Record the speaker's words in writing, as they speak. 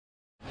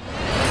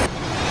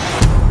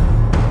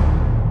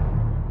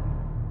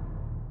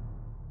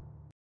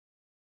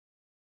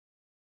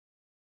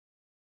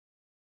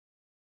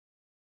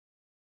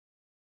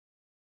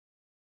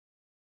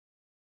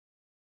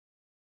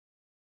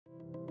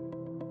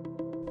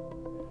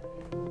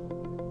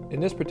In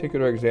this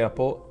particular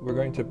example, we're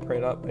going to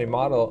print up a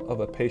model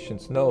of a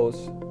patient's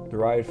nose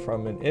derived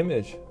from an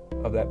image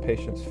of that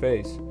patient's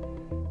face.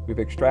 We've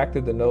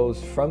extracted the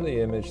nose from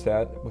the image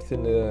set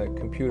within the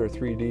computer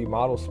 3D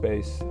model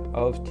space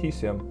of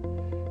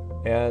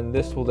TSIM, and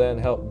this will then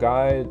help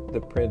guide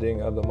the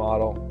printing of the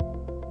model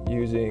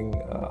using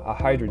a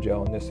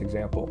hydrogel in this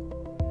example.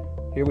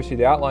 Here we see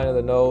the outline of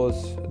the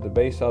nose, the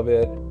base of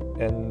it,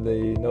 and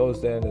the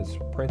nose then is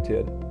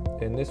printed.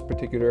 In this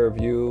particular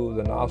view,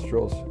 the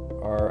nostrils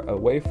are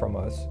away from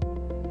us,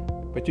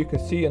 but you can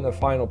see in the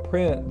final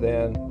print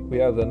then we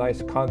have the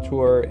nice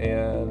contour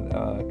and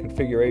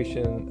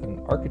configuration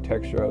and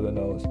architecture of the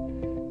nose,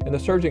 and the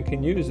surgeon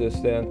can use this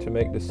then to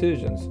make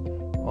decisions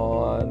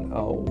on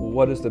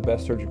what is the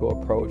best surgical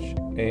approach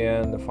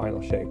and the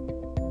final shape.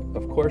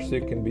 Of course,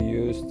 it can be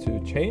used to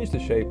change the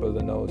shape of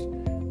the nose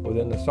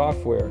within the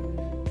software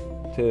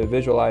to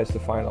visualize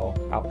the final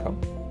outcome.